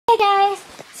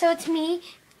So it's me,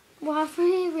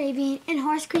 Waffle Arabian, and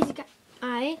Horse Crazy Guy.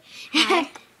 Hi.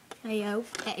 Hey yo.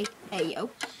 Hey. Hey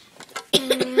yo.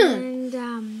 And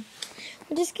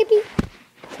we're just gonna be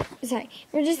showing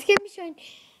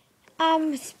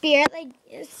Spirit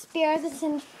of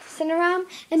the Cinnamon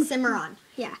and Cimarron.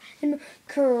 Yeah, and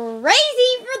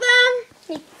crazy for them.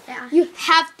 Yeah. You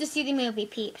have to see the movie,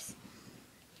 peeps.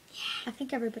 I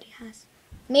think everybody has.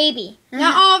 Maybe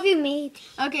not all of you, maybe.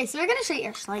 Okay, so we're gonna show you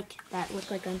our Schleich that look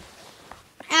like them.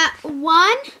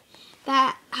 One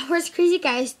that Horse Crazy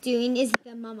Guy is doing is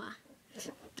the mama,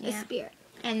 the Spirit.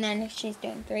 And then she's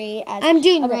doing 3 as... I'm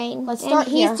doing Rain. Let's start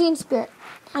and here. He's doing Spirit.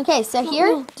 Okay, so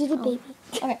here... do the baby.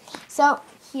 Okay, so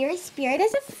here Spirit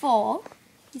is a foal.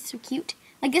 He's so cute.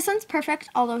 Like, this one's perfect,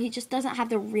 although he just doesn't have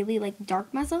the really, like,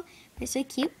 dark muzzle. But it's so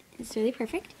cute. It's really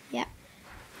perfect. Yeah.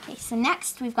 Okay, so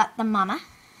next we've got the mama.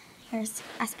 Here's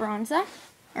Esperanza.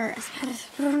 Or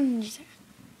Esperanza.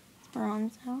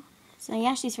 So,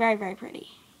 yeah, she's very, very pretty.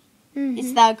 Mm-hmm.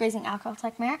 It's the grazing alcohol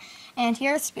type mare. And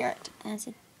here's Spirit as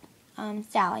a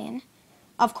Stallion.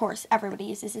 Of course, everybody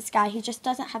uses this guy. He just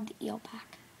doesn't have the eel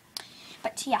pack.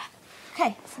 But, yeah.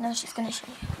 Okay, so now she's going to show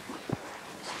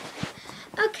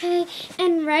you. Okay,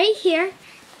 and right here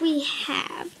we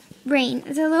have Rain.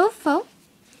 It's a little foal.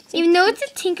 Even though it's a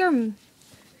tinker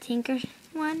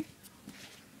one,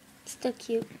 it's still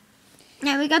cute.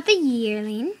 Now we got the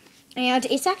yearling. And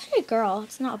it's actually a girl.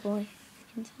 It's not a boy.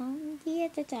 It's a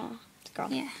girl.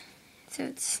 Yeah. So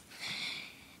it's...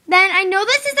 Then I know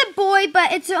this is a boy,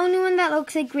 but it's the only one that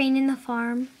looks like Rain in the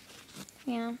farm.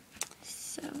 Yeah.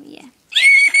 So, yeah.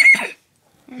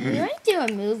 We might do a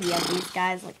movie of these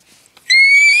guys. Like,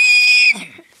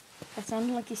 that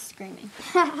sounded like he's screaming.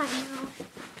 I know.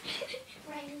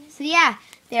 So, yeah.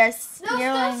 There's No,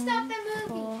 yearling. stop the movie.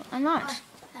 Full. I'm not.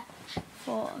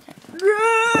 Full. Okay.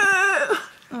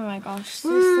 Oh my gosh,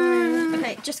 seriously.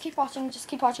 Okay, just keep watching,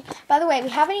 By the way, we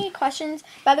have any questions?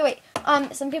 By the way,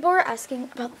 some people were asking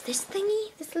about this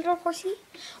thingy, this little horsey.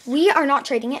 We are not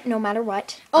trading it, no matter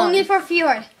what. Only for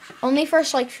Fjord. Only for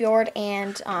Schleich Fjord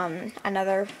and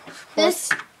another horse. This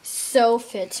so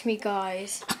fits me,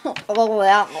 guys. Oh,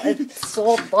 yeah, it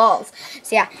so does.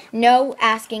 So yeah, no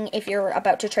asking if you're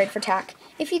about to trade for tack.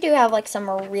 If you do have like some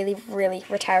really, really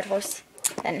retired horse,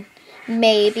 then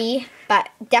maybe, but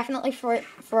definitely for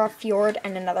a Fjord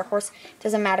and another horse.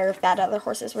 Doesn't matter if that other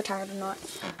horse is retired or not,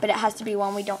 but it has to be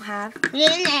one we don't have.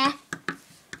 Yeah.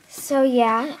 So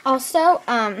yeah. Also,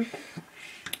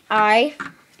 I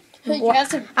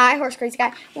Horse Crazy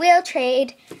Guy will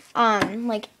trade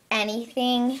like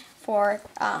anything for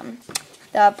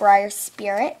the Briar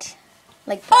Spirit,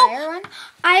 like Briar one,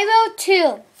 I will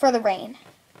too. for the Rain.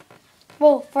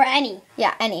 Well, for any.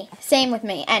 Yeah, any. Same with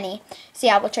me, any. So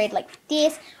yeah, we'll trade like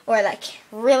these, or like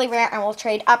really rare, and we'll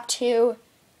trade up to,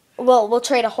 we'll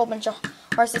trade a whole bunch of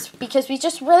horses because we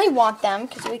just really want them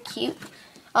because they're cute.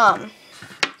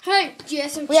 Hey, do you have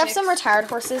some We have some retired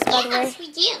horses, by the way. Yes, we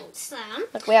do. Some.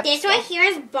 Like we have This one here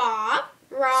is Bob.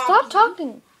 Robbie. Stop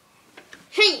talking.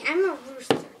 Hey, I'm a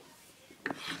rooster.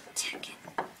 Chicken.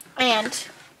 And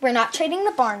we're not trading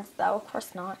the barns, though. Of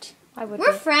course not. Why would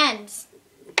We're we? friends.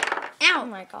 Oh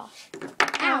my gosh.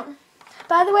 Ow.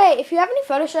 By the way, if you have any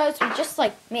photo shows, we just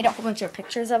like made a whole bunch of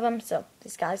pictures of them. So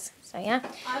these guys. So yeah.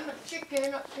 I'm a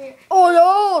chicken up here. Oh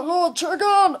yeah, little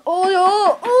chicken. Oh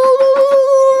yeah.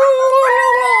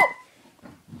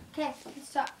 Okay,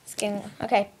 stop.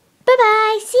 Okay. Bye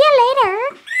bye. See you later.